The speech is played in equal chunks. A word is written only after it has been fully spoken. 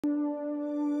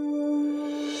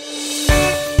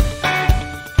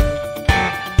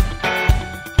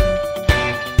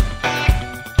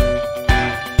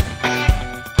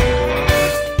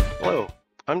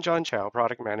I'm John Chow,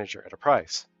 Product Manager at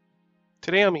Apryse.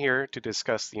 Today I'm here to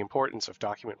discuss the importance of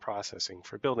document processing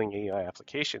for building AI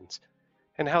applications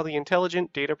and how the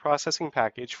intelligent data processing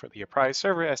package for the Apryse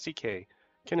Server SDK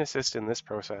can assist in this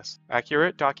process.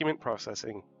 Accurate document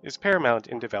processing is paramount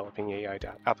in developing AI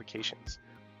applications.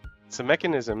 It's a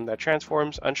mechanism that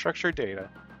transforms unstructured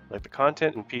data, like the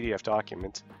content in PDF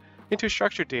documents, into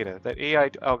structured data that AI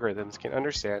algorithms can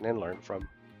understand and learn from.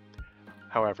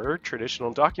 However,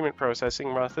 traditional document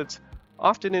processing methods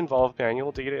often involve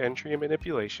manual data entry and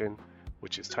manipulation,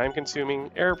 which is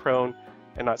time-consuming, error-prone,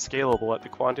 and not scalable at the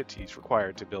quantities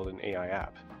required to build an AI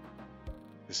app.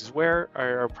 This is where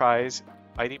our Apryse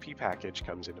IDP package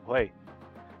comes into play.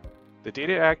 The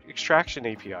data extraction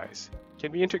APIs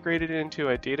can be integrated into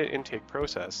a data intake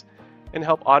process and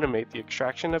help automate the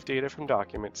extraction of data from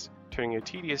documents, turning a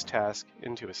tedious task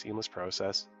into a seamless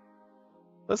process.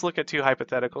 Let's look at two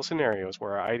hypothetical scenarios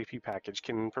where our IDP package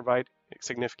can provide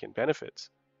significant benefits.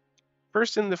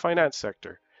 First, in the finance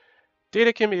sector,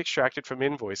 data can be extracted from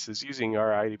invoices using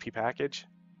our IDP package.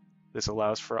 This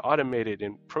allows for automated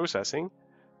processing,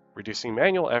 reducing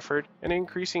manual effort, and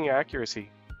increasing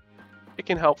accuracy. It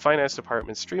can help finance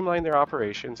departments streamline their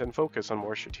operations and focus on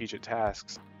more strategic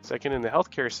tasks. Second, in the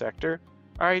healthcare sector,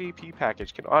 our IDP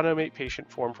package can automate patient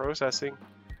form processing.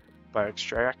 By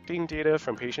extracting data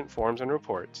from patient forms and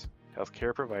reports,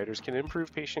 healthcare providers can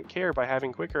improve patient care by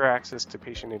having quicker access to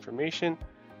patient information,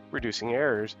 reducing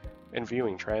errors, and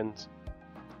viewing trends.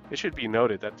 It should be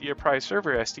noted that the Apryse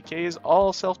Server SDK is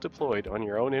all self-deployed on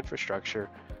your own infrastructure,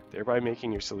 thereby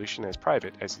making your solution as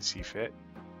private as you see fit.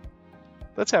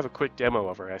 Let's have a quick demo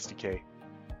of our SDK.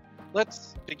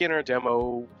 Let's begin our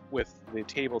demo with the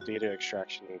Table Data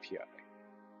Extraction API.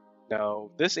 Now,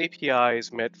 this API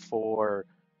is meant for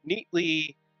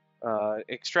neatly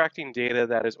extracting data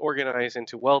that is organized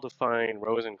into well-defined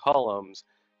rows and columns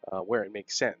where it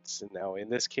makes sense. And now in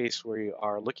this case, we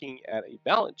are looking at a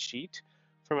balance sheet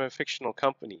from a fictional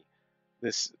company.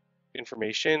 This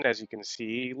information, as you can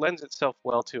see, lends itself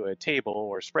well to a table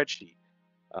or spreadsheet.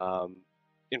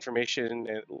 Information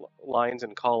and lines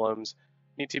and columns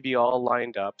need to be all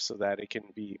lined up so that it can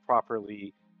be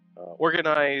properly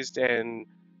organized and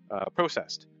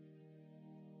processed.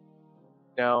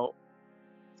 Now,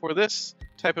 for this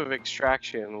type of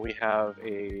extraction, we have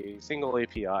a single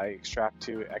API, extract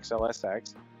to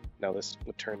XLSX. Now this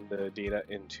would turn the data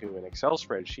into an Excel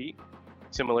spreadsheet.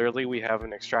 Similarly, we have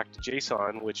an extract to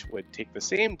JSON, which would take the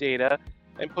same data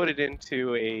and put it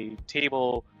into a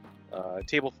table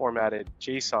formatted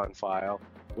JSON file,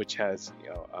 which has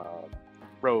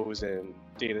rows and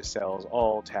data cells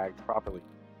all tagged properly.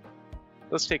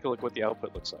 Let's take a look what the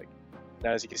output looks like.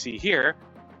 Now, as you can see here,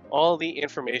 all the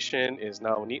information is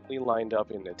now neatly lined up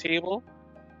in a table,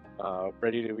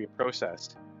 ready to be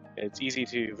processed. It's easy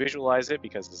to visualize it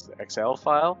because it's an Excel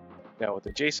file. Now with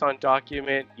the JSON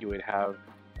document, you would have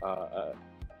a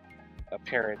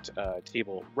parent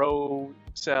table row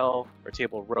cell or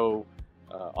table row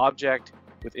object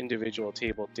with individual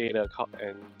table data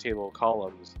and table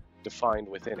columns defined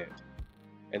within it.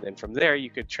 And then from there, you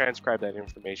could transcribe that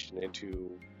information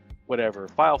into whatever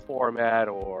file format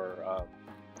or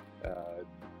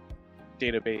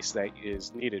database that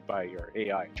is needed by your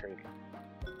AI training.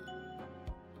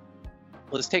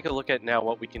 Let's take a look at now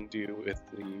what we can do with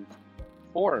the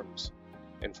forms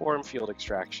and form field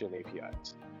extraction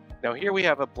APIs. Now here we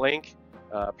have a blank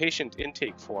patient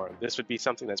intake form. This would be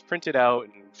something that's printed out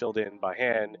and filled in by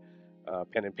hand,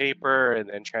 pen and paper, and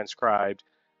then transcribed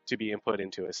to be input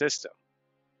into a system.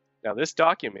 Now this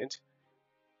document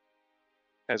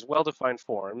has well-defined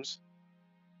forms,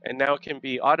 and now it can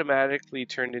be automatically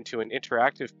turned into an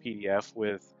interactive PDF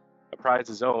with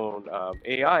Apryse's own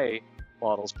AI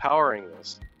models powering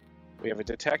this. We have a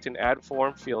detect and add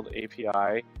form field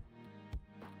API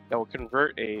that will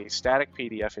convert a static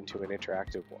PDF into an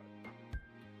interactive one.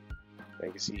 Now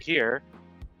you can see here,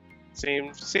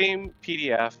 same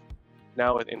PDF,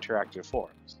 now with interactive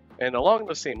forms. And along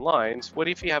those same lines, what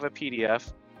if you have a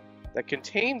PDF that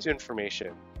contains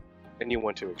information and you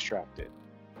want to extract it?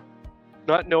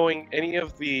 Not knowing any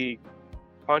of the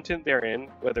content therein,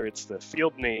 whether it's the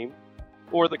field name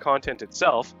or the content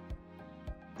itself,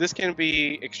 this can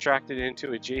be extracted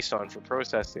into a JSON for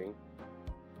processing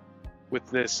with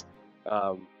this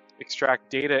extract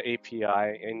data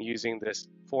API and using this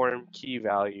form key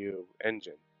value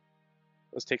engine.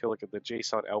 Let's take a look at the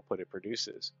JSON output it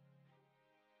produces.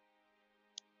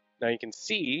 Now you can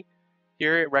see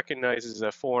here it recognizes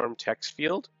a form text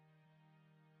field.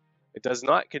 It does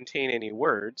not contain any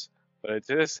words, but it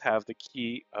does have the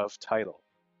key of title.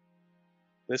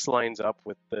 This lines up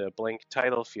with the blank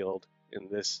title field in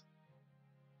this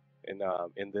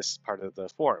in this part of the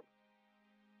form.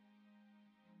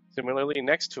 Similarly,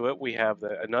 next to it, we have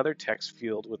another text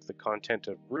field with the content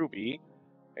of Ruby,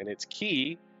 and its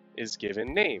key is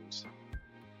given names.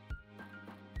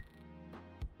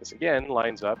 This again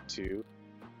lines up to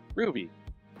Ruby.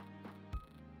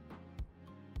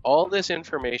 All this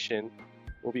information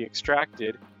will be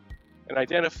extracted and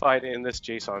identified in this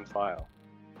JSON file.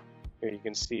 Here you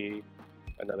can see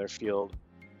another field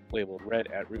labeled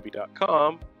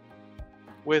red@ruby.com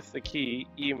with the key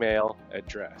email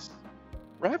address.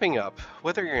 Wrapping up,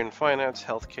 whether you're in finance,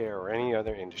 healthcare, or any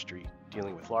other industry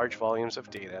dealing with large volumes of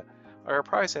data, our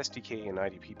Apryse SDK and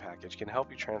IDP package can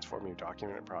help you transform your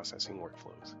document processing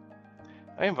workflows.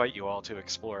 I invite you all to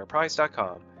explore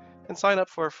apryse.com and sign up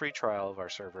for a free trial of our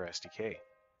server SDK.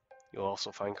 You'll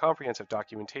also find comprehensive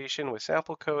documentation with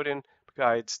sample code and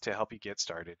guides to help you get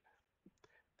started.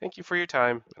 Thank you for your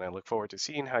time, and I look forward to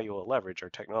seeing how you will leverage our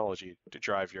technology to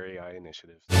drive your AI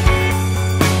initiatives.